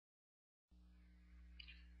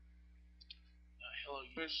fellow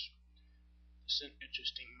users, this is an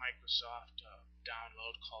interesting Microsoft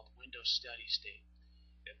download called Windows Steady State.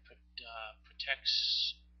 It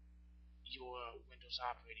protects your Windows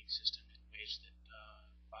operating system in ways that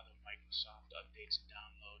other Microsoft updates and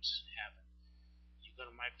downloads haven't. You go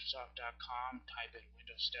to Microsoft.com, type in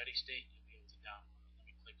Windows Steady State, you'll be able to download it. Let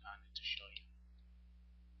me click on it to show you.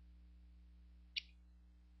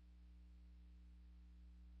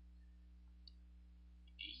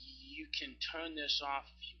 You can turn this off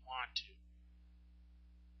if you want to,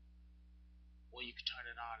 or you can turn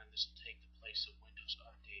it on and this will take the place of Windows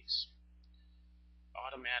updates.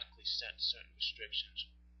 Automatically set certain restrictions.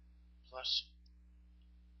 Plus,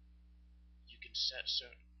 you can set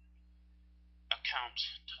certain accounts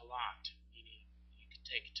to locked, meaning you can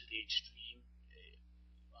take it to the extreme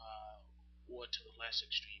or to the less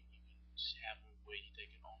extreme. You can have them where they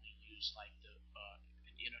can only use like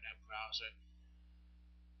an internet browser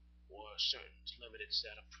or a certain limited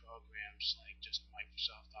set of programs like just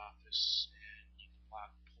Microsoft Office, and you can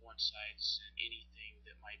block porn sites and anything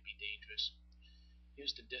that might be dangerous.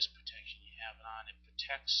 Here's the disk protection you have it on. It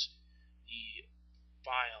protects the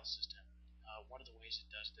file system. One of the ways it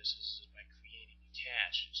does this is by creating a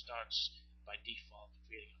cache. It starts by default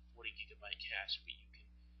creating a 40 gigabyte cache, but you can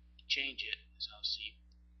change it, as I'll see.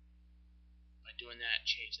 By doing that,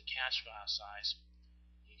 change the cache file size.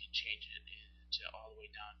 You can change it to all the way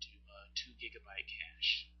down to 2 gigabyte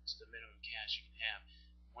cache. It's the minimum cache you can have.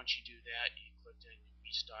 Once you do that, you click it and it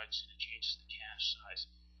restarts and it changes the cache size.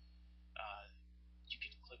 You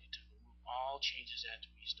can click it to remove all changes at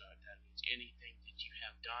the restart. That means anything that you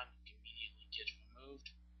have done immediately gets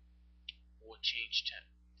removed or retain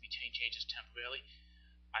changes temporarily.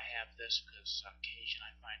 I have this because on occasion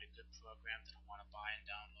I find a good program that I want to buy and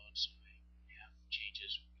download, so I have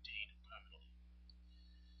changes retained permanently.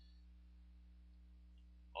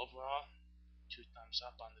 Overall, 2 thumbs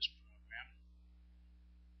up on this program.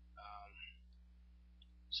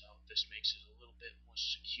 So this makes it a little bit more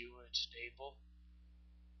secure and stable.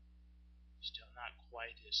 Still not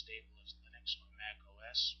quite as stable as Linux or Mac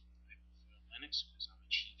OS. I prefer Linux because I'm a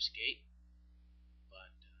cheapskate.